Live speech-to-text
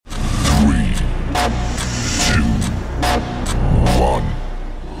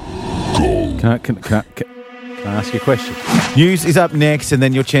Can I ask you a question? News is up next, and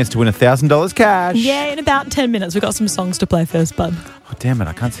then your chance to win $1,000 cash. Yeah, in about 10 minutes. We've got some songs to play first, bud. Oh, damn it,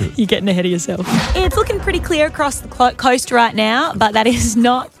 I can't see it. You're getting ahead of yourself. It's looking pretty clear across the coast right now, but that is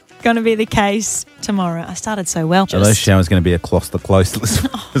not going to be the case tomorrow. I started so well. Are those showers going to be across the coast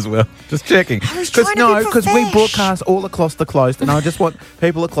as well? Just checking. I was trying to be because we profesh. broadcast all across the coast, and I just want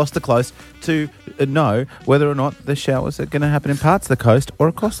people across the coast to know whether or not the showers are going to happen in parts of the coast or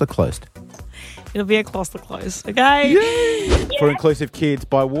across the coast. It'll be across the coast, okay? Yay! For inclusive kids,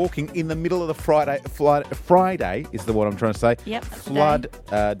 by walking in the middle of the Friday is the word I'm trying to say. Yep, that's the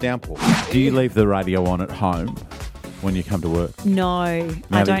flood downpour. Do you leave the radio on at home when you come to work? No,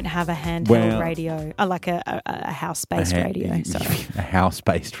 I don't have a handheld radio. I like a house-based radio. Sorry. A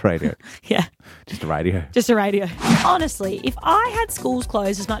house-based radio. Yeah. Just a radio. Just a radio. Honestly, if I had schools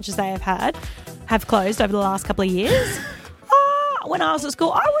closed as much as they have closed over the last couple of years, when I was at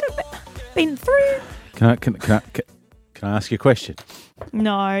school, I would have been through. Can I ask you a question?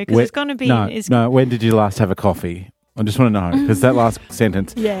 No, because it's going to be... No, when did you last have a coffee? I just want to know, because that last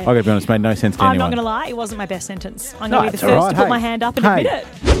sentence, Yeah. I've got to be honest, made no sense to I'm anyone. not going to lie, it wasn't my best sentence. I'm going to be the it's all first right. to put Hey. my hand up and admit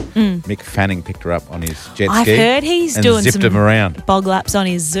it. Mick Fanning picked her up on his jet ski. I've heard he's and doing zipped some him around. bog laps on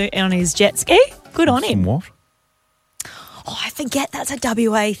his jet ski. Good on him. Some what? Oh, I forget that's a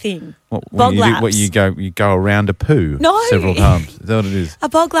WA thing. Bog laps. You go around a poo No. several times. Is that what it is? A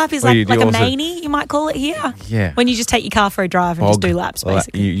bog lap is Well, you like do a also- manie, you might call it here. Yeah. When you just take your car for a drive and just do laps,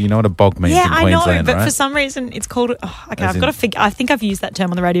 basically. You know what a bog means Yeah, in I know, Queensland, but right? for some reason it's called... Oh, okay, As I've in- got to figure... I think I've used that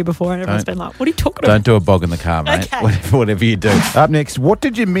term on the radio before and everyone's Don't- been like, what are you talking Don't about? do a bog in the car, mate. Okay. Whatever you do. Up next, what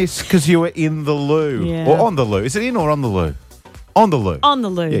did you miss because you were in the loo? Yeah. Or on the loo? Is it in or on the loo? On the loo. On the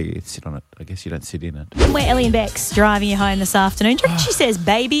loo. Yeah, you sit on it. I guess you don't sit in it. We're Ellie and Bex driving you home this afternoon. Do you reckon she says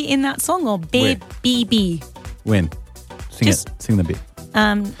baby in that song or baby? When? Sing Just- it. Sing the bit.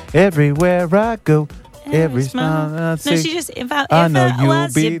 Um, Everywhere I go, every smile I No, see. she just, if I I know ever you'll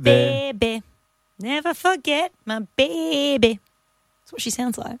was be your there. baby, never forget my baby. That's what she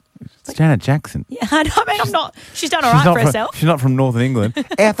sounds like. It's Janet Jackson. Yeah, I mean, I'm not, she's done all right for herself. She's not from Northern England.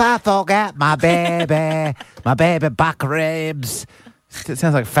 If I forget my baby back ribs. It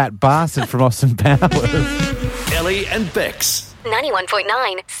sounds like Fat Bastard from Austin Powers. Ellie and Bex. 91.9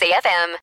 CFM.